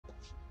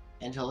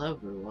And hello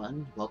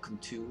everyone, welcome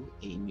to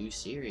a new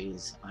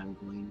series I'm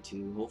going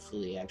to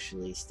hopefully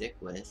actually stick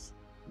with,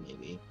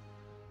 maybe.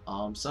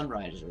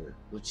 Sunrider,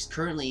 which is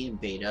currently in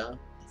beta.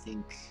 I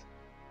think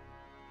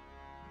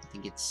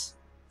it's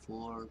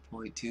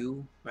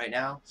 4.2 right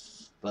now,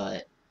 but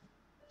it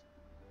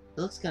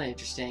looks kind of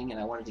interesting and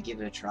I wanted to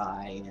give it a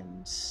try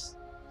and,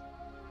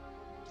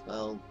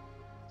 well,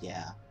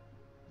 yeah.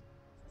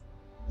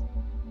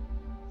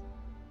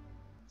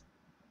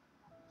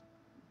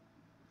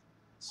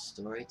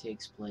 Story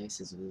takes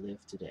place as we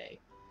live today.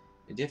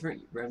 A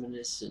different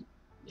reminiscent,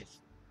 if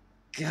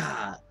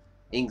God,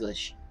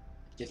 English.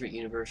 A different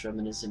universe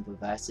reminiscent but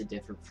vastly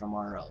different from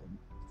our own.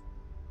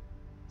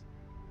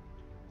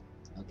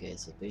 Okay,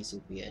 so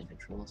basically we had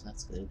controls,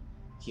 that's good.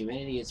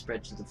 Humanity is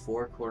spread to the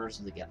four corners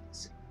of the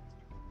galaxy.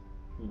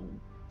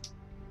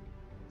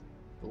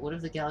 But what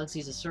if the galaxy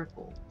is a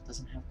circle? It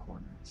doesn't have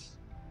corners.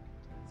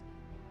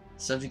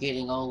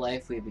 Subjugating all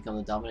life, we have become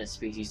the dominant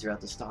species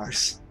throughout the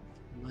stars.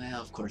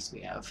 Well, of course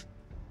we have.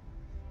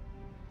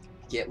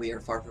 Yet we are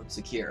far from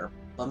secure.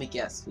 Let me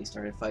guess, we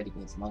started fighting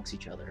amongst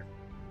each other.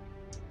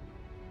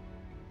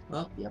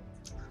 Well, yep.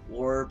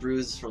 War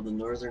brews from the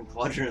northern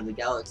quadrant of the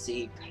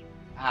galaxy.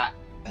 I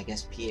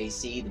guess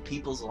PAC, the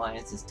People's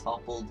Alliance has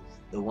toppled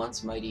the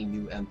once mighty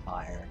new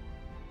empire.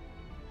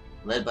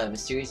 Led by a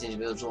mysterious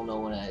individual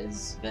known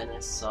as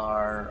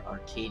Venusaur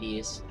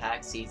Arcadius,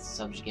 PAC seeks to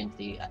subjugate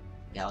the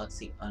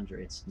galaxy under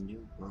its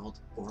new world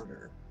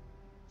order.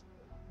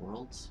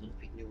 Worlds? Would it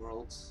be new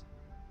worlds?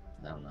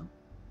 I don't know.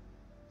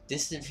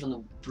 Distant from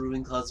the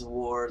brewing clouds of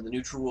war, the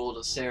neutral world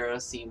of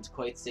Sarah seems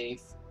quite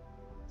safe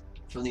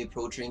from the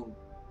approaching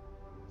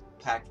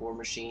packed war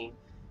machine.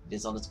 It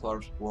is on this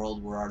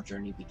world where our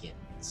journey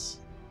begins.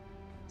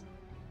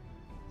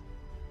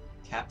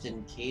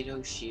 Captain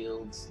Cato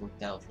Shields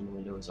looked out from the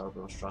window of his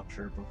orbital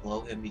structure.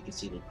 Below him, you could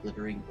see the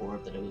glittering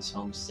orb that was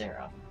home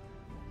Sarah.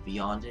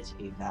 Beyond it,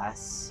 a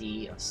vast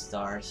sea of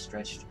stars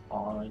stretched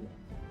on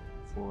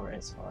for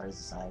as far as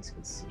his eyes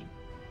could see.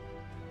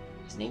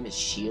 His name is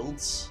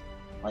Shields?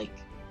 Like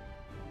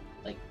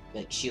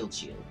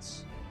Shields.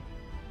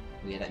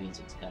 Oh, yeah, that means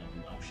it's kind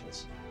of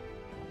obnoxious.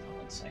 Hold on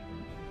 1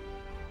 second.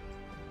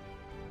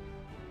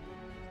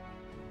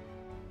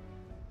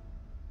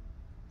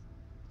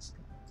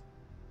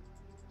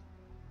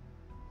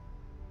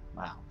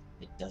 Wow,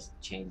 it doesn't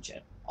change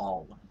at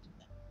all when I do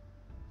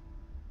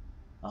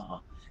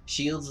that.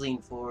 Shields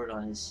leaned forward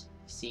on his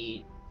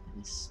seat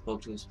and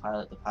spoke to his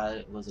pilot. The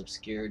pilot was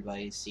obscured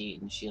by his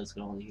seat, and Shields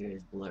could only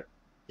hear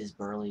his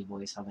burly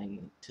voice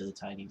humming to the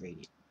tiny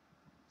radio.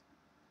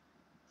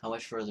 How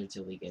much further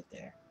till we get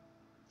there?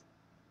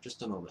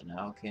 Just a moment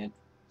now. Can't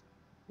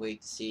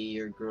wait to see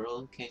your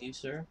girl, can you,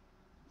 sir?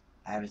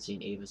 I haven't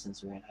seen Ava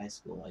since we were in high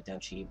school. I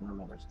doubt she even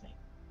remembers me.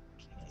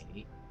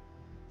 Okay.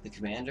 The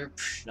commander?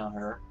 Psh, not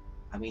her.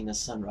 I mean the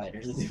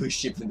Sunrider, the newest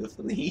ship in the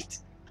fleet.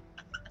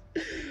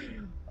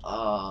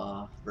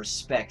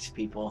 Respect,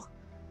 people.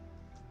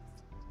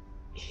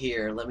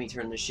 Here, let me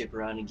turn the ship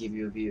around and give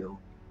you a view.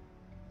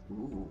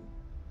 Ooh,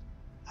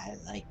 I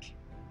like.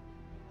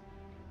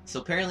 So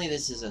apparently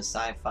this is a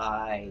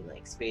sci-fi,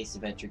 like, space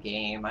adventure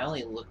game. I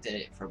only looked at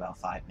it for about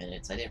 5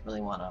 minutes. I didn't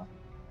really want to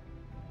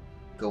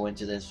go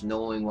into this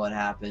knowing what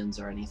happens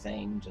or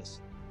anything, just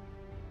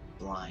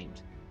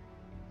blind.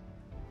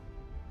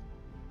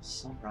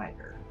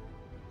 Sunrider.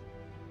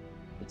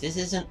 If this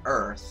isn't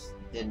Earth,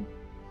 then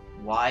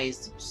why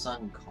is the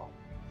sun called?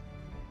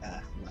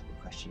 Not a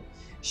good question.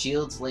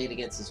 Shields laid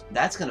against his...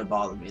 That's gonna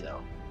bother me,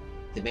 though.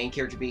 The main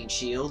character being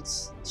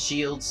Shields.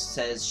 Shields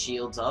says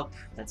shields up.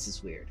 That's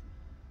just weird.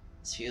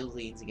 Shield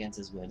leans against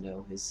his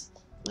window,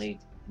 laid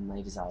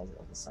his eyes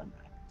on the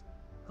sunrise.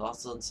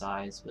 Colossal in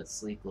size, but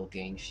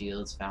sleek-looking,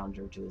 Shields found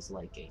her to his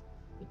liking.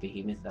 The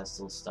behemoth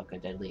vessel stuck a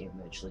deadly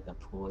image, like a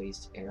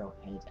poised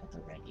arrowhead at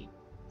the ready.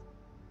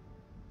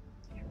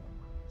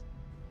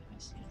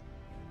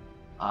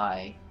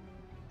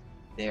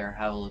 There,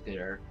 have a look at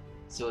her.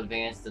 So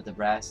advanced that the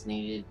brass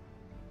needed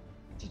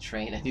to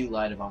train a new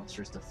line of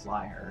officers to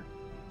fly her.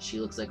 She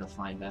looks like a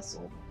fine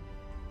vessel.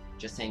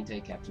 Just hang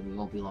tight, Captain. We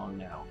won't be long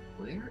now.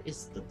 Where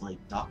is the, like,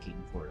 docking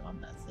port on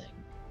that thing?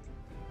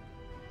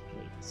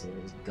 Okay, so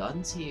there's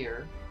guns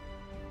here.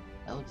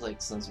 That looks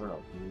like some sort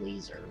of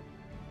laser.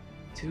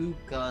 2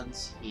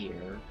 guns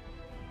here.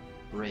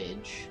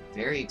 Bridge.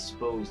 Very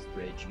exposed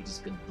bridge. You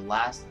just could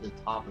blast the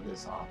top of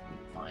this off and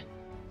be fine.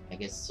 I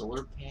guess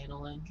solar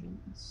panel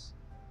engines?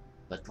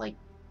 But, like,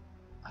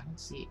 I don't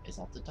see it. Is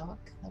that the dock?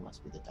 That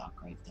must be the dock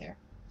right there.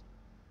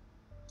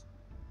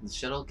 The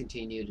shuttle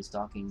continued its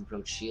docking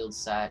approach. Shields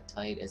sat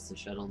tight as the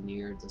shuttle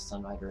neared the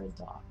Sunrider and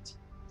docked.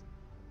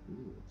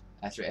 Ooh.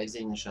 After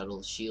exiting the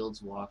shuttle,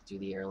 Shields walked through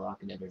the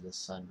airlock and entered the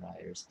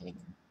Sunrider's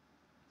hangar.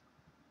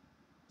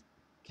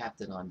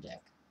 Captain on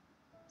deck.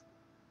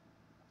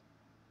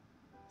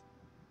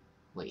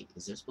 Wait,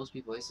 is there supposed to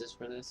be voices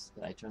for this?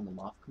 Did I turn them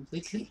off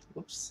completely?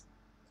 Whoops.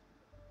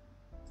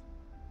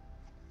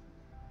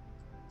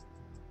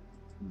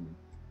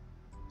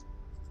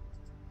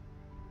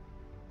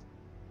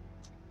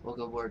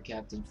 Welcome aboard,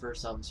 Captain.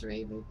 First Officer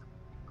Ava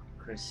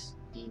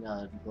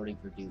Dina reporting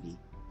for duty.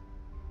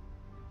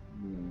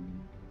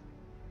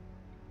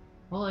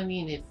 Well, I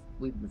mean, if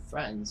we've been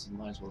friends, we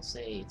might as well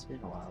say it's been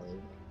a while.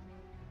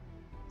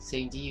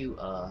 Same to you,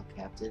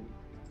 Captain.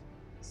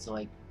 So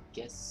I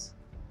guess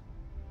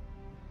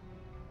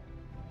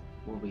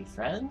we'll be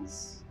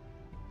friends?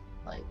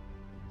 Like,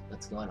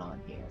 what's going on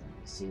here?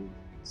 Is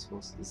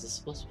this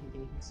supposed to be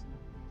dating soon?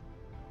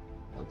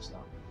 I hope so.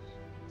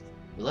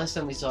 The last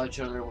time we saw each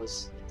other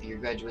was at your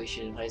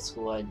graduation in high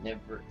school. I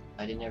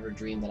didn't ever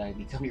dream that I'd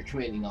become your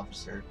commanding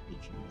officer.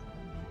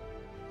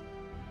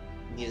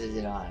 Neither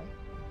did I.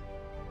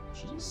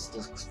 She just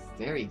looks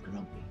very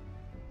grumpy.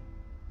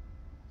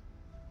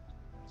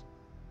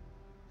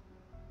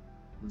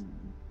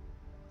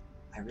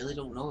 I really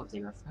don't know if they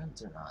were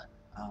friends or not.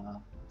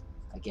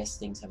 I guess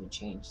things haven't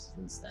changed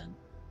since then.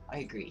 I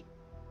agree.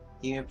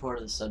 He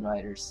reported the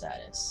Sunrider's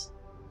status.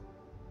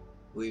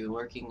 We've been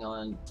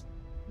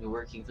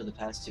working for the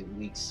past 2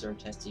 weeks, sir,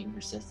 testing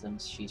her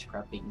systems. She's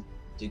prepping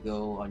to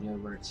go on your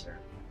word, sir.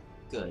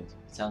 Good.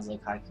 Sounds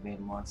like High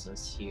Command wants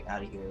us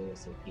out of here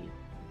ASAP.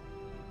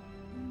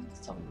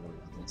 Tell me more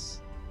about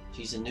this.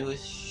 She's the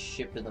newest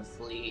ship in the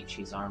fleet.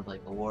 She's armed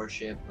like a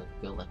warship, but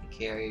built like a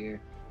carrier.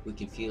 We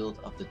can field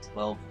up to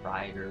 12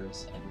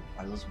 riders. And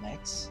are those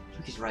mechs?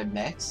 We can ride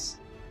mechs?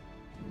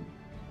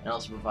 And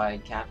also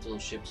provide capital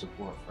ship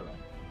support for them.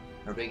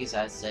 Her biggest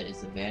asset is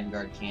the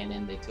Vanguard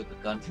cannon. They took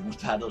a gun from a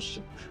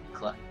battleship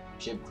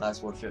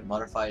class warship,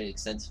 modified it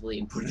extensively,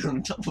 and put it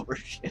on top of her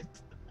ship.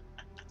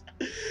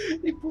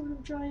 They put a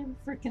giant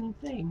freaking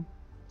thing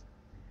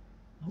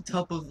on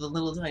top of the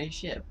little tiny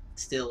ship.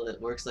 Still, it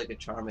works like a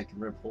charm. It can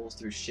rip holes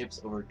through ships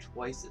over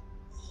twice.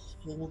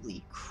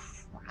 Holy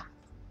crap.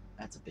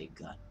 That's a big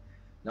gun.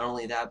 Not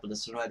only that, but the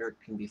Sunrider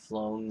can be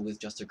flown with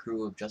just a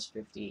crew of just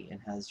 50 and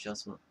has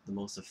just the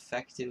most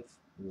effective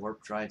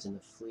warp drives in the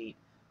fleet.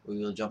 We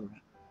will jump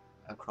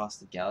across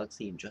the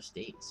galaxy in just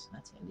days.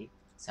 That's handy.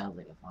 Sounds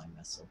like a fine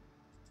vessel.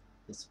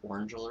 This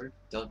orange alert?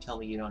 Don't tell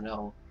me you don't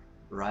know.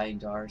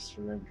 Ryndar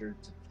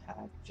surrendered to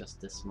Pact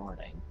just this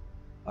morning.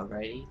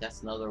 Alrighty,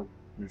 that's another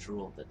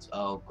neutral that's...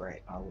 Oh,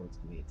 great. Our world's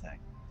gonna be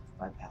attacked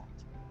by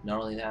Pact. Not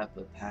only that,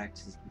 but Pact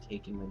has been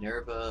taking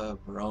Minerva,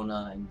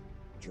 Verona, and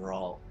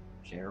Gerald.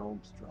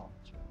 Not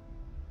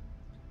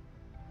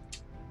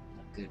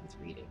good with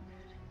reading.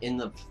 In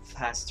the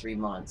past 3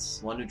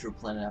 months, one neutral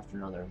planet after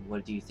another.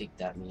 What do you think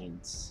that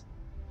means?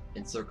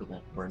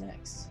 Encirclement. We're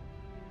next.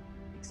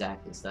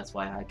 Exactly. So that's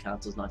why High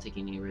Council's not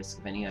taking any risk.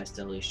 If any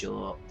hostilities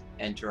show up,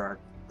 enter our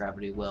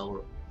gravity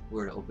well.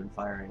 We're to open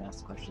fire and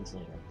ask questions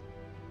later.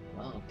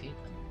 Well, okay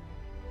then.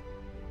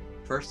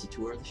 First, a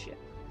tour of the ship.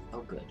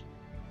 Oh, good.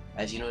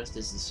 As you notice,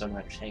 this is the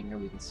Sunrider's hangar.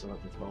 We can store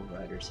up to 12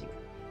 riders here.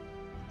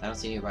 I don't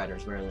see any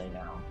riders. Where are they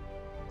now?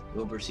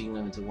 We'll proceed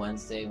them until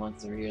Wednesday.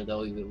 Once they're here,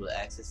 though, you'll be able to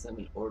access them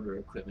and order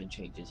equipment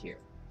changes here.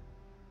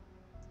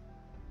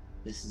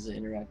 This is an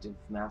interactive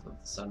map of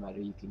the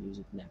Sunrider you can use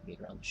it to navigate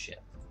around the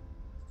ship.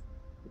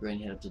 We're going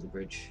to head up to the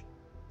bridge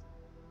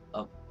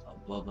up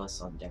above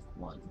us on deck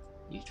 1.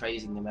 You try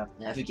using the map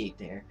to navigate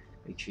there.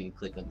 Make sure you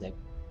click on deck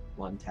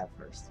 1 tab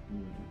first.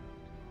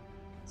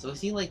 So is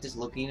he like just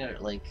looking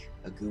at like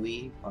a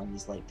GUI on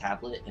his like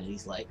tablet and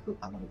he's like, oh,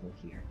 I'm gonna go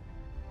here.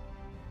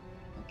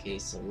 Okay,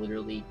 so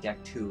literally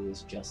deck 2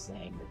 is just the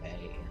hangar bay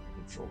and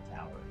the control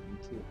tower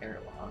and 2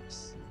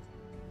 airlocks.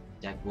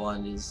 Deck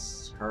 1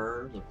 is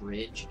her, the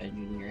bridge,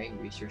 engineering,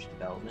 research,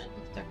 development.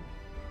 Deck...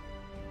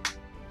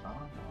 Oh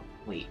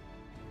no, wait.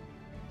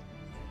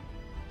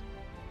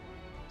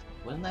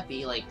 Wouldn't that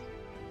be like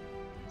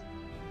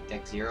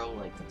deck 0,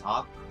 like the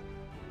top?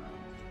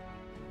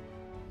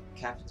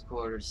 Captain's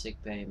quarters,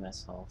 sick bay,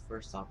 mess hall,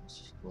 first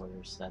officer's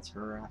quarters. That's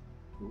her.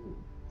 Ooh.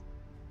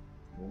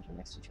 Rooms are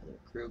next to each other.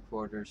 Crew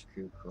quarters,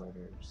 crew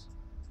quarters.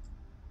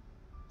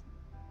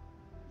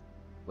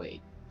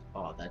 Wait.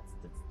 Oh, that's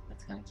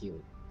kind of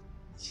cute.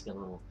 She's got a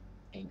little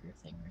anger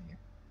thing right here.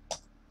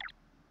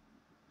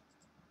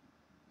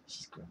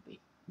 She's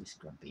grumpy. Miss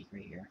Grumpy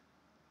right here.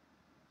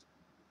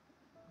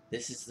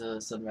 This is the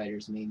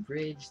Sunrider's main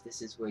bridge.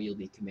 This is where you'll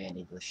be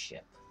commanding the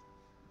ship.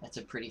 That's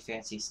a pretty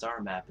fancy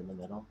star map in the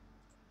middle.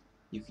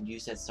 You can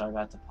use that star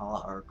map to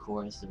plot our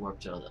course and warp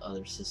to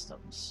other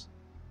systems.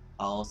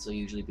 I'll also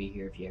usually be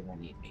here if you ever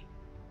need me.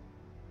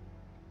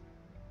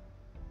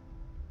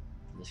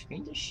 Did the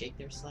screen just shake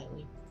there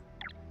slightly?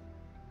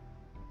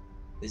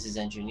 This is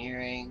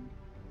engineering.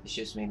 The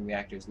ship's main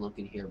reactor is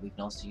located here. We can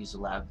also use the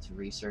lab to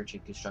research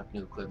and construct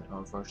new equipment.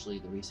 Unfortunately,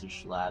 the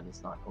research lab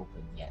is not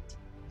open yet.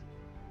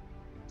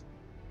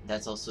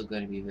 That's also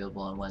going to be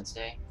available on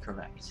Wednesday?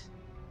 Correct.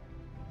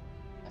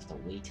 I have to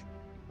wait.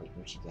 Wait,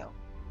 where'd she go?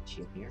 Is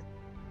she up here?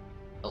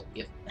 Oh,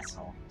 yep, mess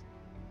hall.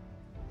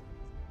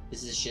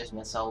 This is a ship's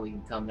mess hall. We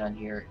can come down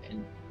here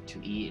and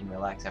to eat and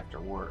relax after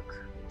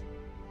work.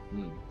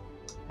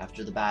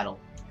 After the battle,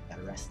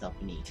 gotta rest up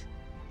and eat.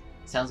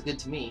 Sounds good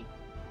to me.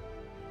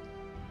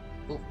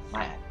 Oh,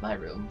 my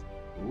room.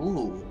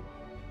 Ooh,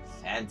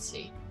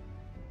 fancy.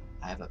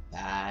 I have a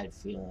bad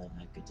feeling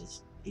I could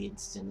just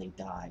instantly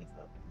die if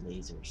a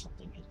laser or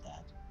something hit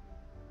that.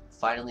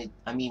 Finally,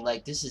 I mean,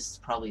 like, this is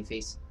probably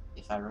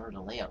if I remember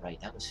the layout right,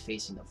 that was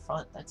facing the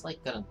front. That's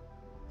like gonna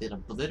get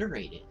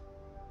obliterated.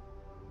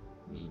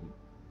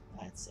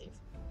 That's safe.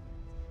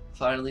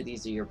 Finally,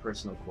 these are your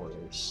personal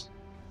quarters.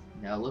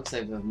 Now, it looks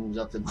like I've moved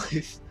up in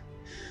life.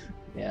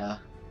 Yeah.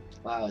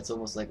 Wow, it's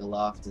almost like a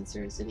loft in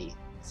Sarah City.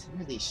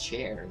 What are these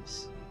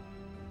chairs?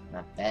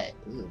 Not bed.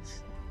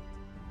 Oof.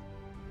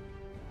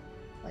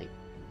 Like,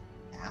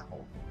 ow.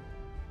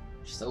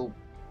 They're so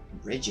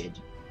rigid.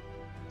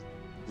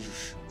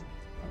 Oof.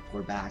 My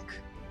poor back.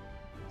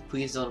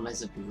 Please don't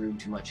mess up your room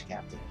too much,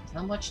 Captain. There's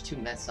not much to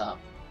mess up.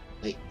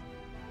 Wait,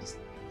 is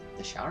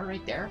the shower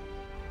right there?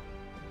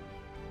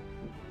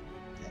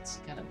 That's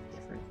kind of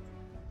different.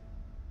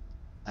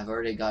 I've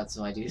already got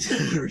some ideas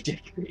to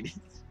redecorate it.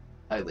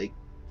 I like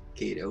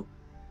Kato.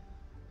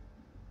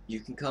 You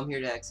can come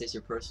here to access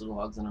your personal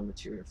logs on our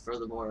material.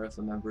 Furthermore, if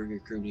a member of your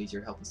crew needs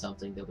your help with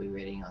something, they'll be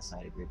waiting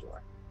outside of your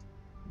door.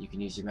 You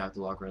can use your map to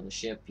walk around the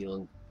ship.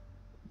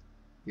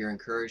 You're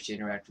encouraged to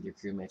interact with your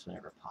crewmates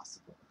whenever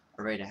possible.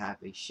 A right, a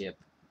happy ship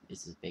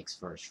makes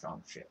for a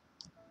strong ship.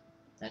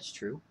 That's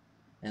true.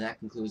 And that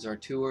concludes our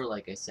tour.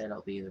 Like I said,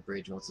 I'll be in the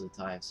bridge most of the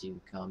time, so you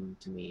can come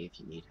to me if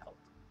you need help.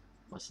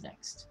 What's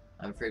next?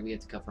 I'm afraid we have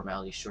to cut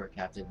formalities short,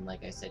 Captain, and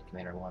like I said,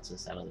 Commander wants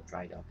us out of the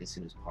dry dock as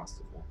soon as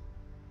possible.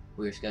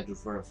 We are scheduled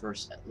for our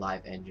first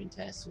live engine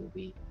test. We'll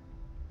be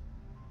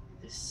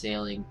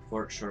sailing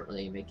port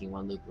shortly, making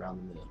one loop around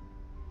the moon.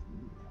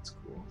 That's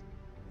cool.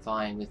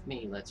 Fine with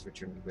me. Let's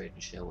return to the bridge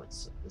and show what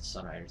the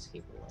Sunrider's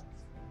capable of.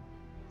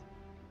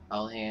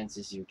 All hands,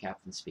 this is your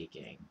captain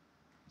speaking.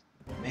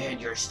 Man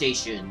your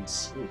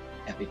stations! Ooh,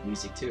 epic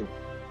music too.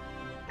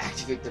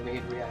 Activate the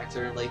main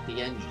reactor and light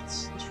the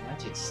engines. This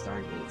reminds me of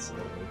Stargates a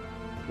little bit.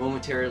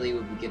 Momentarily,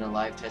 we'll begin a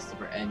live test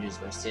of our engines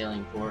by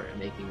sailing port and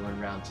making one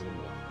round to the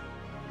moon.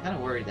 I'm kind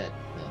of worried that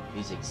the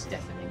music's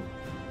deafening.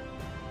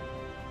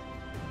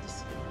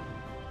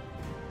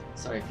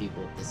 Sorry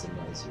people if this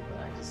annoys you,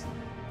 but I just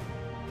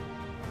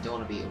don't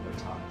want to be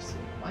overtalked. So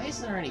why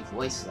isn't there any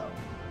voice though?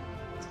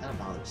 It's kind of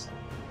bothersome.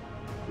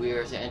 We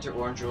are to enter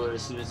Orange Alert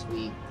as soon as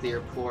we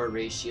clear port,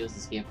 raise shields,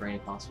 and scan for any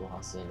possible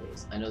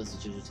hostilities. I know this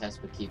is just a test,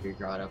 but keep your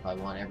guard up. I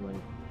want everyone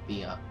to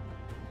be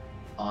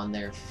on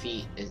their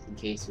feet in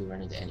case we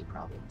run into any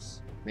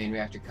problems. Main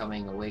reactor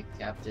coming. Awake,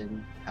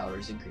 Captain. Power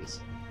is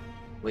increasing.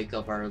 Wake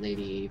up, Our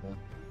Lady Ava.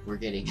 We're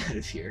getting out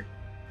of here.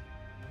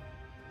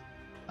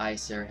 Aye,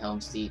 sir.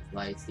 Helm steep.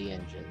 Lights the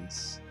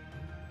engines.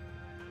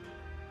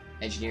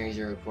 Engineers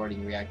are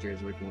reporting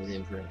reactors working with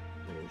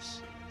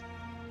improvers.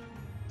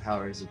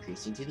 Power is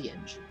increasing to the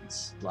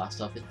engines.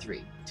 Blast off at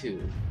 3,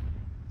 2.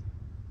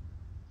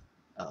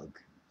 Ugh.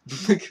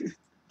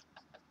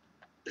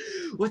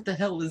 What the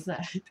hell was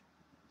that?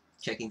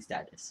 Checking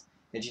status.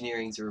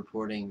 Engineers are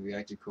reporting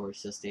reactor core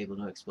still stable.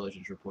 No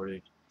explosions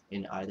reported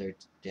in either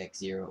deck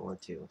 0 or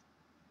 2.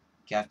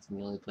 Captain,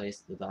 the only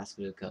place the blast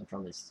could have come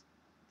from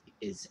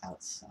is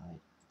outside.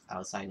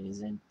 Outside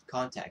is in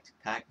contact.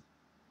 Pact.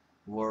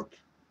 Warp.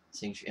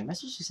 Signature. Am I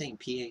supposed to be saying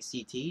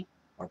PACT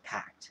or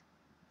pact?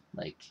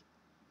 Like,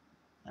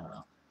 I don't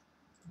know.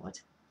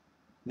 What?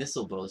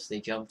 Missile boats. They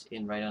jumped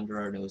in right under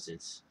our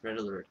noses. Red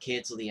alert.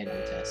 Cancel the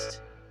engine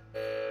test.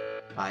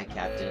 Aye,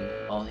 Captain.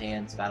 All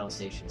hands. Battle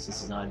stations.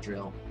 This is not a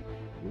drill.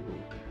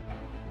 Ooh.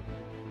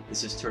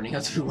 This is turning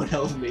out to be one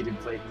hell of a maiden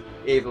fight.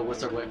 Ava,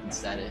 what's our weapon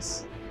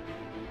status?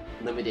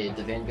 Limited.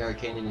 The Vanguard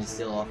cannon is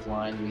still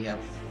offline. We have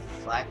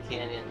flak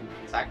cannon,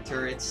 flak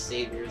turrets,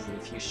 saviors, and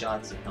a few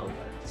shots of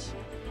hellbirds.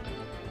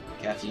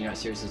 Captain, you're not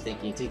seriously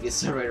thinking you take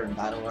this Sunrider in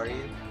battle, are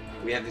you?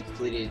 We haven't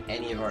completed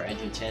any of our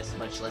engine tests,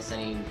 much less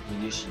any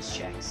munitions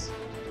checks.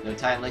 No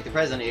time like the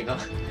present, Ava.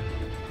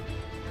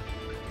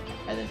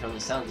 And then from the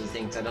sounds of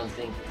things, I don't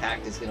think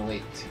Pact is going to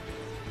wait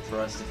for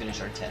us to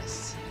finish our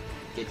tests.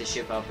 Get the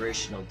ship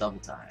operational double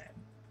time.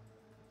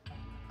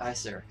 Aye,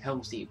 sir.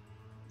 Helm's deep.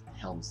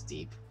 Helm's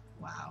deep.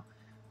 Wow.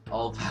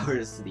 All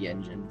powers to the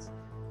engines.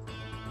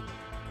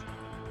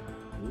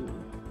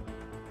 Ooh.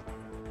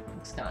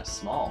 Looks kind of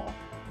small.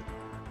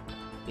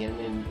 The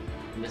enemy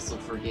missile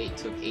frigate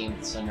took aim at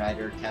the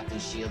Sunrider.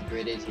 Captain's shield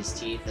gritted his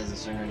teeth as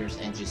the Sunrider's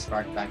engine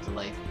sparked back to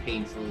life,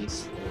 painfully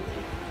slowly.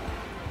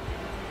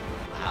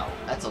 Wow,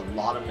 that's a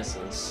lot of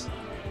missiles.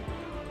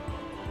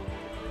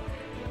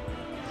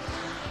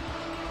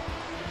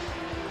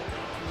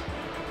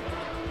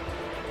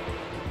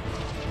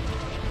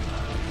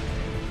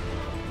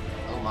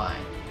 Oh my.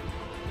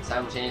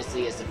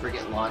 Simultaneously, as the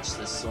frigate launched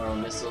the swarm of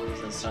missiles,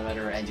 the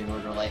Sunrider engine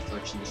rotor life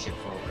lurching the ship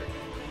forward.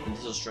 The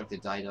missile struck the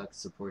dry dock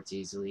supports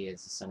easily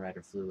as the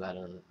Sunrider flew out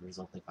of the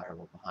resulting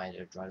firewall behind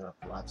it. Dry dock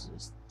collapsed into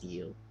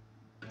steel,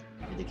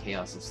 in the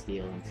chaos of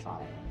steel and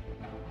fire.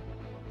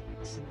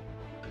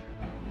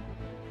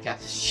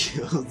 Captain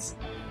Shields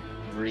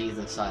breathed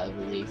a sigh of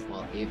relief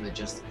while Ava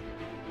just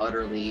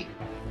utterly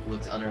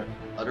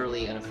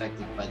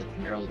unaffected by the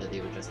peril that they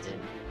were just in.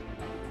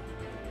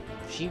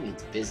 She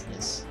means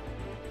business.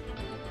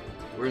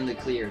 We're in the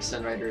clear.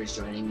 Sunrider is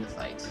joining the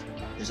fight.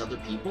 There's other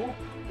people?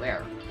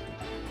 Where?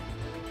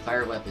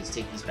 Fire weapons,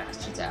 take these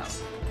bastards out.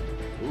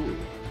 Ooh.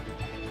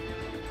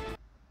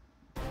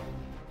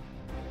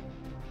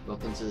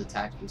 Welcome to the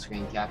tactical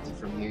screen, Captain.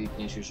 From here, you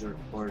can issue short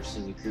orders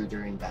to the crew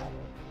during battle.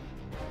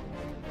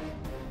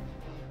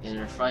 In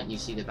the front, you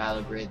see the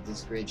battle grid.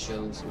 This grid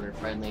shows where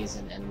friendlies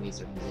and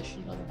enemies are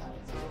positioned on the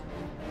battlefield.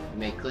 You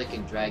may click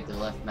and drag the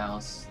left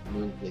mouse to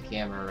move the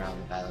camera around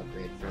the battle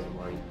grid.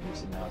 Furthermore, you can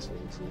use the mouse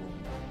with a tool.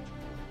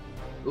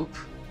 Oop.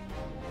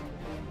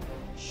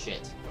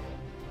 Shit.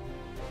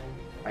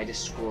 I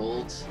just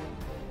scrolled.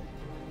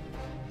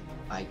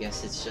 I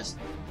guess it's just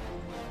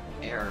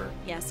error.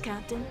 Yes,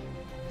 Captain?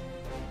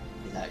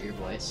 Is that your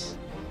voice?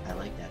 I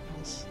like that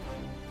voice.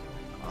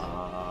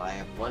 I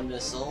have one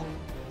missile.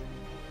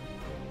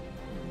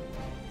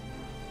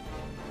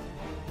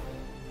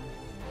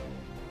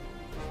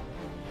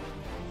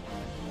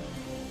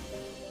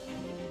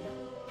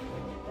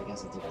 I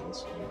guess I'll do it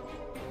this way.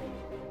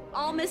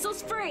 All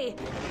missiles free!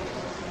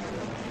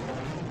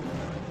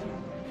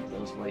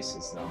 Those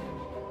voices, though.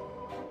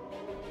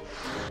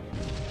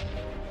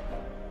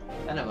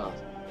 Annabelle.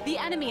 The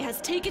enemy has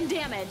taken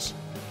damage.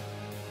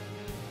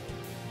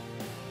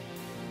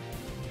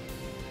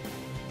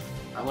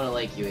 I want to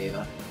like you,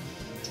 Ava.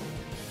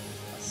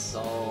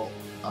 So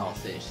I'll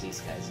finish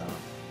these guys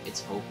off.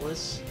 It's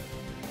hopeless?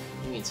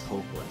 What do you mean it's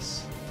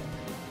hopeless?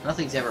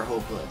 Nothing's ever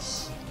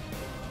hopeless.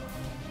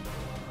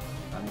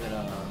 I'm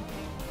gonna...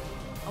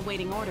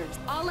 Awaiting orders.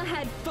 All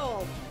ahead,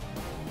 full.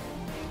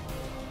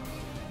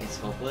 It's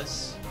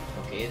hopeless?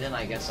 Okay, then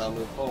I guess I'll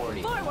move forward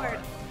even Forward! more.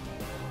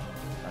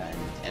 And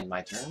end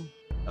my turn?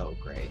 Oh,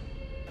 great.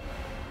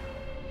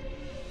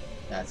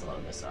 That's a lot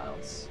of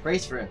missiles.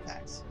 Brace for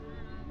impact.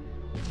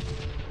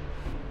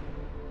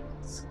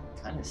 It's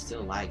kind of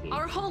still laggy.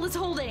 Our hull is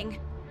holding.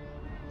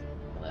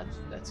 Well,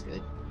 that's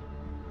good.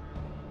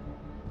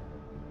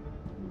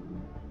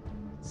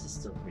 This is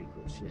still pretty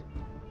cool shit.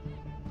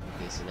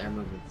 Okay, so they're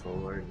moving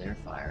forward, they're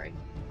firing.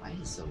 Why is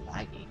it so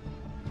laggy?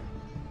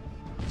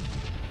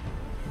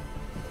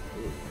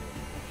 Ooh.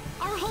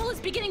 Our hull is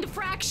beginning to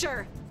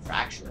fracture.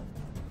 Fracture.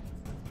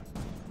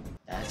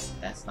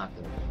 That's not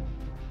good.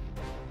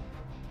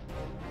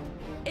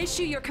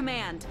 Issue your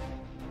command.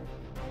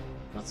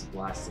 Let's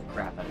blast the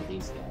crap out of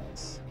these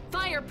guys.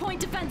 Fire point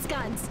defense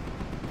guns.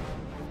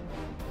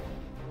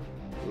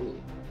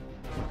 Ooh.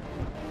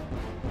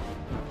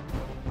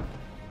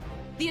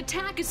 The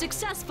attack is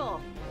successful.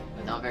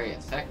 But not very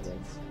effective.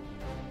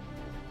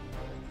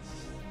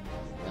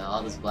 Well,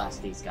 I'll just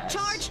blast these guys.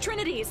 Charge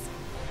Trinities.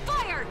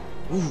 Fire!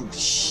 Ooh,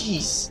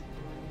 jeez.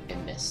 It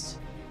missed.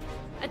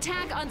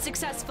 Attack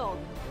unsuccessful.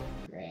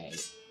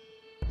 Great.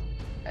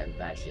 I have a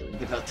bad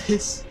feeling about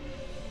this.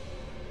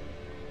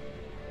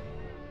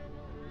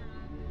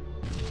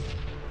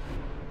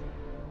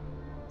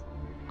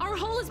 Our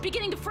hull is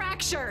beginning to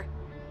fracture.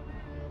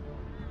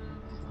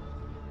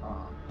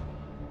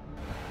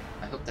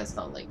 I hope that's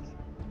not like...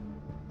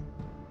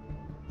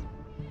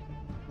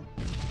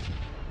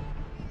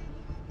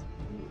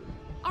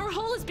 Our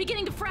hull is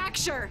beginning to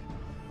fracture.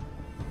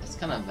 It's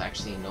kind of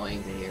actually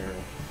annoying to hear.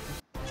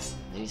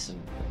 Maybe some...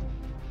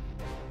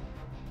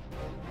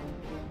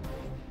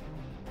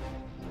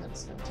 I'm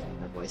just gonna turn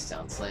her voice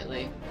down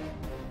slightly.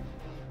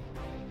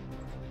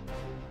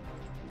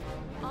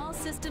 All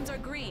systems are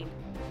green.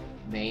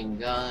 Main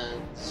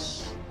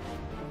guns.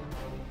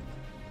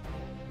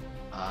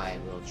 I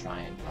will try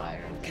and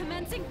fire.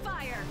 Commencing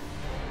fire.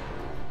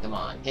 Come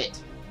on,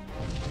 hit.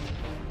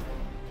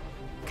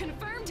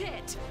 Confirmed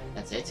hit.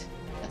 That's it?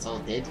 That's all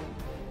it did?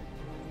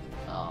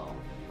 Oh.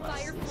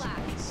 Fire black.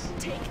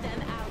 Take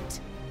them out.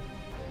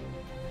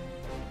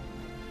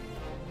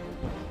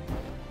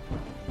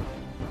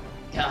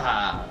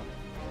 Haha!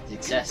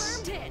 Success.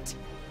 Confirmed hit.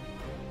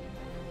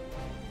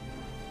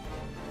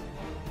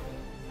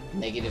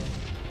 Negative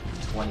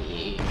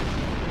 28.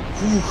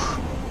 Whew.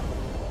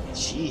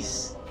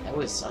 Jeez, that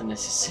was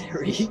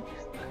unnecessary.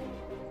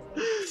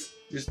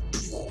 Just.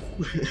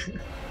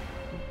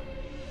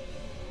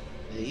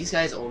 These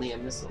guys only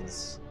have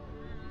missiles.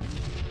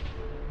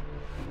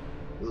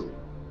 Ooh.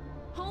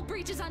 Hull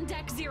breaches on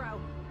deck 0.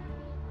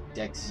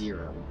 Deck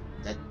 0.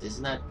 That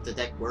isn't that the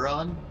deck we're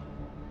on?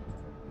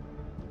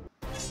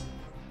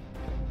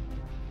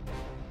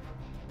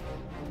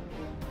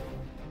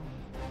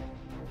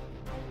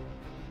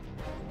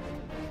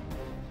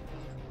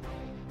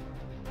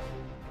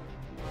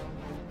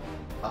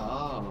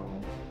 Oh.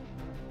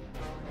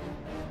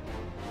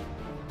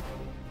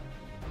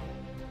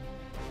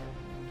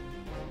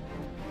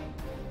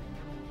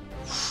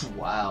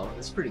 Wow,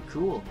 that's pretty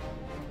cool.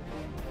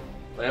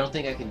 But I don't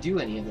think I can do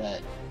any of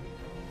that.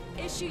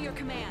 Issue your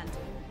command.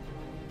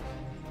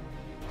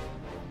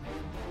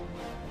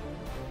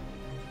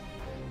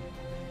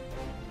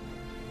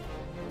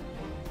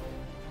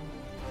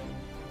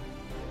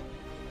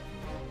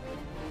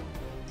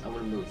 I'm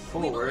gonna move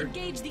We will forward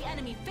engage the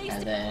enemy face and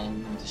to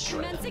then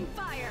destroy commencing them.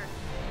 fire.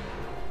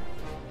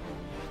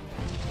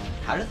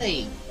 How do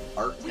they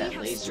arc We that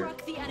have laser?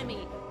 struck the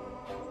enemy.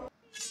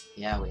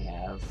 Yeah, we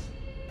have.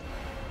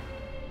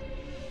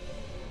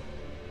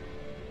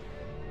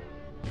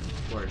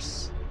 Of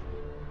course.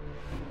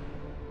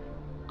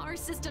 Our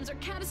systems are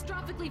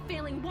catastrophically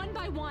failing one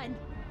by one.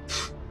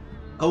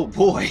 Oh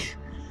boy!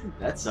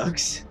 That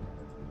sucks.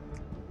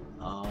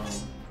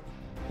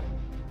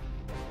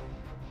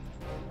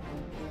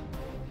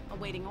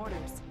 Awaiting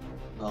orders.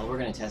 Well, we're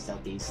gonna test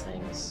out these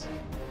things.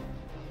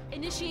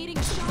 Initiating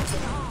shock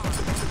and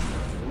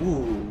awe.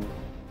 Ooh.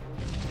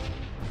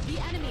 The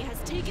enemy has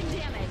taken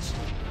damage.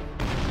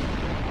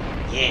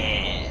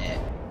 Yeah.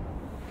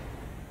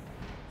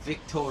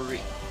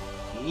 Victory.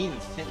 You didn't even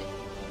finish.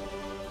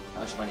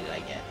 How much money did I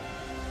get?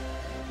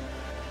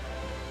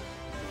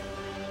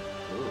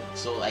 Ooh.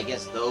 So I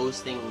guess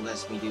those things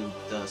lets me do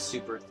the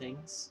super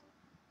things.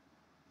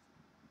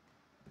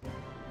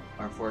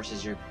 Our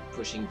forces are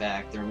pushing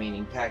back the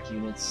remaining pack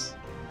units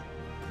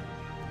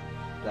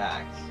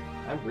back.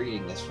 I'm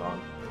reading this wrong.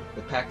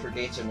 The pack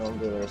frigates are no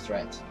longer a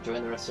threat.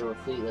 Join the rest of our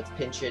fleet. Let's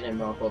pinch in and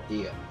mop up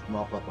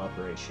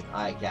operation.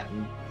 Aye,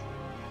 Captain.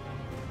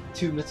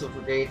 2 missile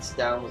frigates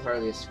down with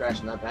hardly a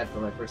scratch. Not bad for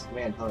my first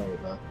command, huh,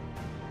 Ava?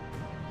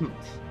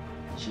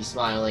 She's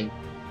smiling.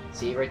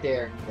 See right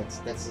there.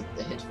 That's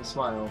a hint of a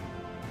smile.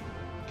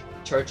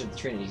 Charge of the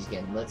Trinities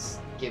again. Let's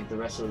give the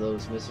rest of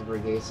those missile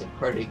frigates a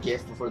party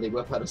gift before they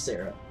whip out of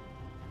Sarah.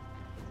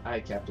 Aye,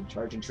 Captain.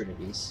 Charging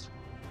Trinities.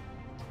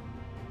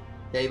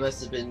 They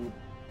must have been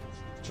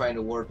trying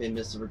to warp in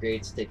missile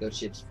brigades to take out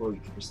ships before we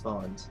could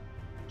respond.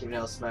 Given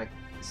how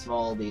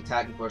small the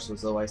attacking force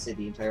was, though, I say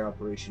the entire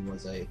operation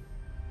was a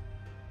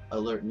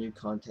alert new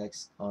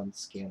context on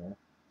scanner.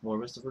 More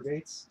missile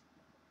brigades?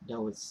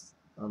 No, it's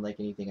unlike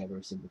anything I've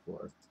ever seen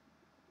before.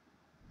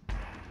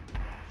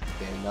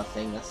 Okay,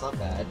 nothing. That's not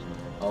bad.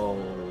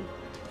 Oh.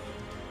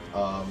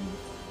 Oh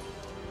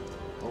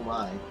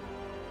my.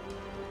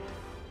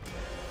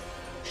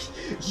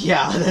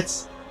 Yeah,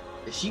 that's...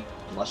 Is she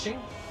blushing?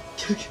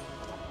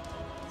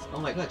 Oh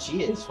my god,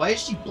 she is. Why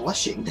is she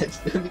blushing?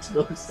 That makes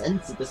no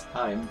sense at this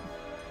time.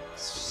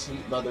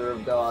 Sweet mother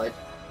of God.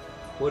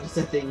 What is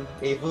that thing,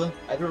 Ava?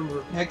 I don't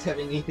remember Pact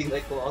having anything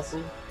like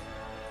Colossal.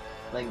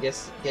 I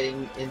guess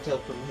getting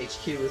intel from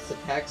HQ is the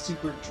Pact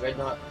Super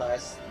Dreadnought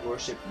class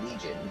warship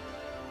Legion.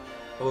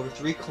 Over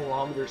 3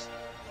 kilometers.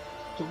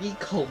 3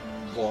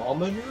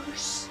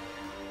 kilometers?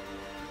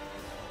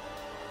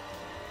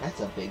 That's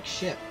a big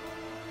ship.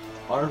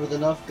 Armed with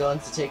enough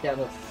guns to take down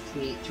a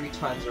fleet 3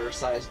 times our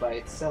size by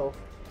itself,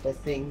 that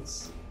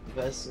thing's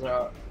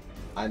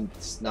I'm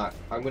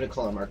gonna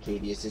call him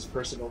Arcadius, his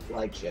personal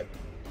flagship.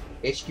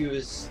 HQ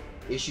has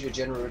issued a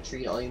general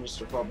retreat, all units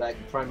to fall back.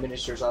 The Prime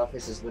Minister's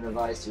office has been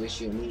advised to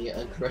issue immediate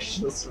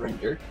unconditional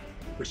surrender.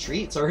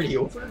 Retreat? It's already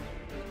over?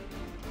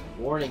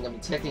 Warning, I'm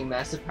detecting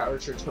massive power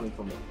surge coming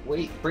from it.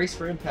 Wait, brace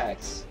for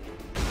impacts.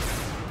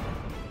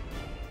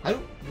 How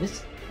do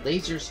this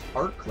lasers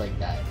arc like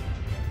that?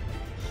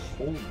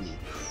 Holy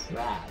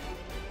crap.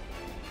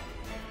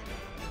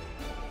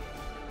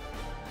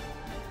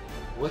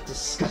 What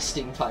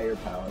disgusting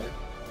firepower.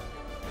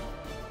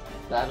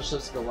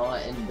 Battleships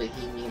Gallant and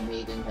Bohemian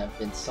Maiden have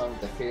been sunk.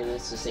 The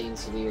Fearless sustained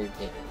severe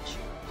damage.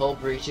 Hull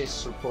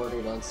breaches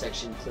reported on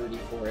Section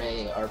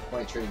 34A. Our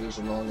point strategies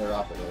are no longer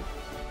operative.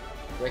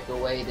 Break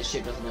away, the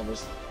ship doesn't ever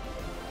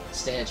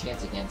stand a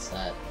chance against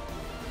that.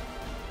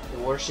 The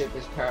warship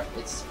is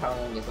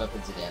powering its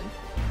weapons again.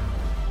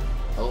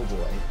 Oh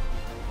boy.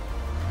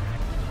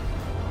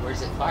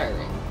 Where's it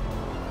firing?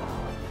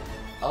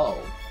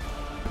 Oh.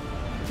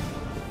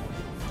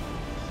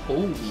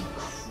 Holy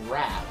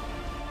crap.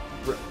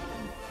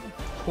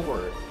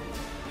 Report.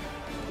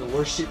 The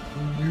warship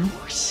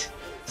nuked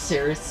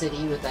Sarah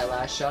City with that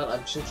last shot.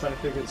 I'm still trying to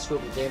figure the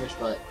scope of damage,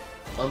 but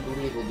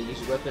unbelievable to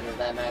use a weapon of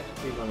that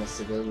magnitude on a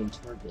civilian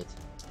target.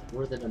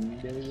 More than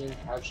 1 million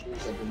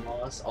casualties have been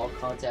lost, all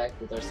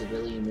contact with our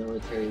civilian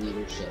military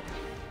leadership.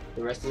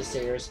 The rest of the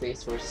Sarah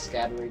Space Force is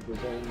scattered, we're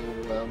going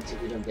overwhelmed so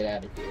we don't get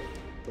out of here.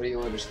 What are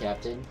your orders,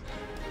 Captain?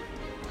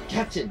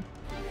 Captain!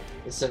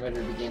 The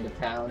Sunrider began to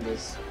pound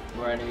as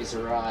more enemies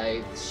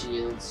arrived.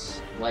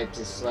 Shields wiped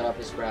his sweat off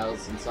his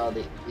brows and saw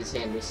that his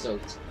hand was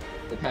soaked.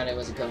 The pounding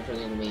wasn't coming from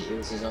the enemy, it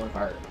was his own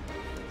heart.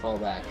 Fall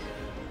back.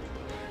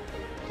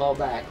 Fall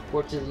back.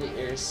 Port to the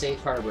air safe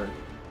harbor.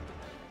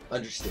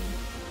 Understood.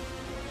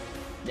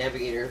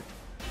 Navigator,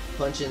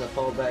 punch in the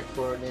fallback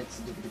coordinates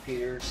into the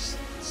computers.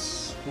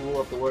 Spool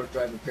up the warp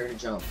drive and prepare to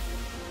jump.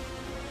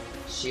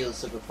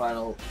 Shields took a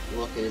final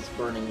look at his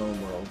burning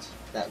homeworld.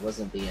 That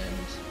wasn't the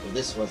end. Well,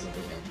 this wasn't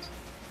the end.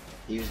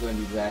 He was going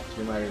to be back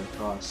no matter the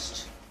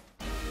cost.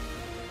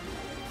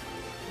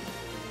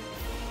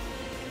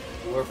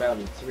 Warp out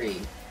in 3,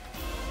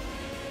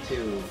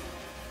 2.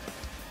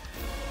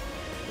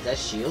 Is that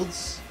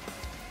shields?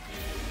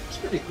 It's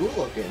pretty cool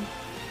looking.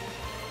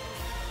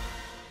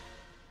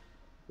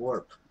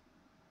 Warp.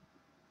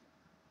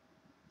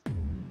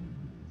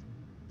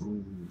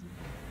 Ooh,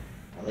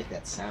 I like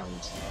that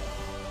sound.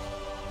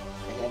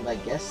 And I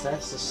guess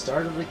that's the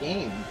start of the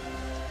game.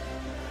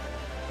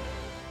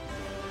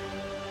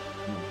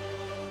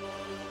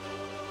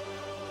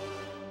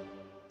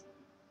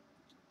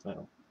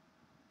 Well,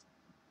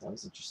 that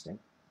was interesting.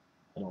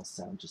 And all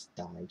sound just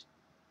died.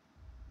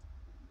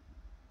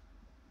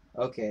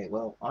 Okay,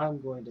 well,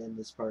 I'm going to end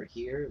this part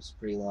here. It's a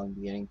pretty long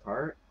beginning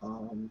part.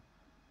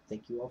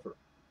 Thank you all for...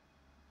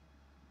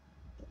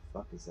 What the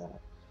fuck is that?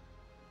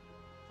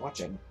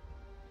 watching.